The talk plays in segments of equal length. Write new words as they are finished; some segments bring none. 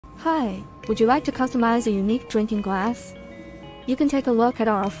Hi, would you like to customize a unique drinking glass? You can take a look at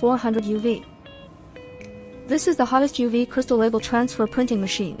our 400 UV. This is the hottest UV crystal label transfer printing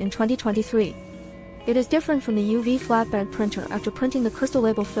machine in 2023. It is different from the UV flatbed printer after printing the crystal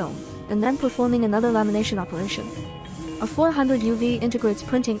label film and then performing another lamination operation. A 400 UV integrates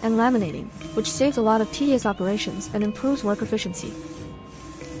printing and laminating, which saves a lot of tedious operations and improves work efficiency.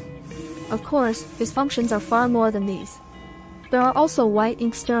 Of course, its functions are far more than these. There are also white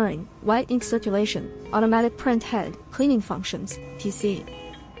ink stirring, white ink circulation, automatic print head, cleaning functions, etc.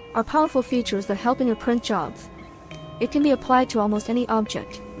 are powerful features that help in your print jobs. It can be applied to almost any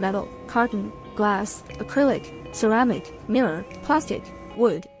object: metal, carton, glass, acrylic, ceramic, mirror, plastic,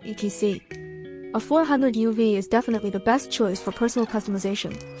 wood, etc. A 400 UV is definitely the best choice for personal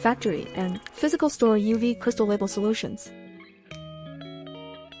customization, factory, and physical store UV crystal label solutions.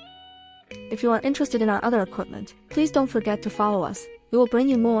 If you are interested in our other equipment, please don't forget to follow us. We will bring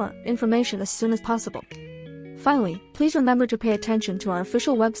you more information as soon as possible. Finally, please remember to pay attention to our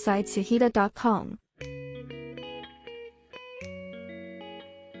official website sahida.com.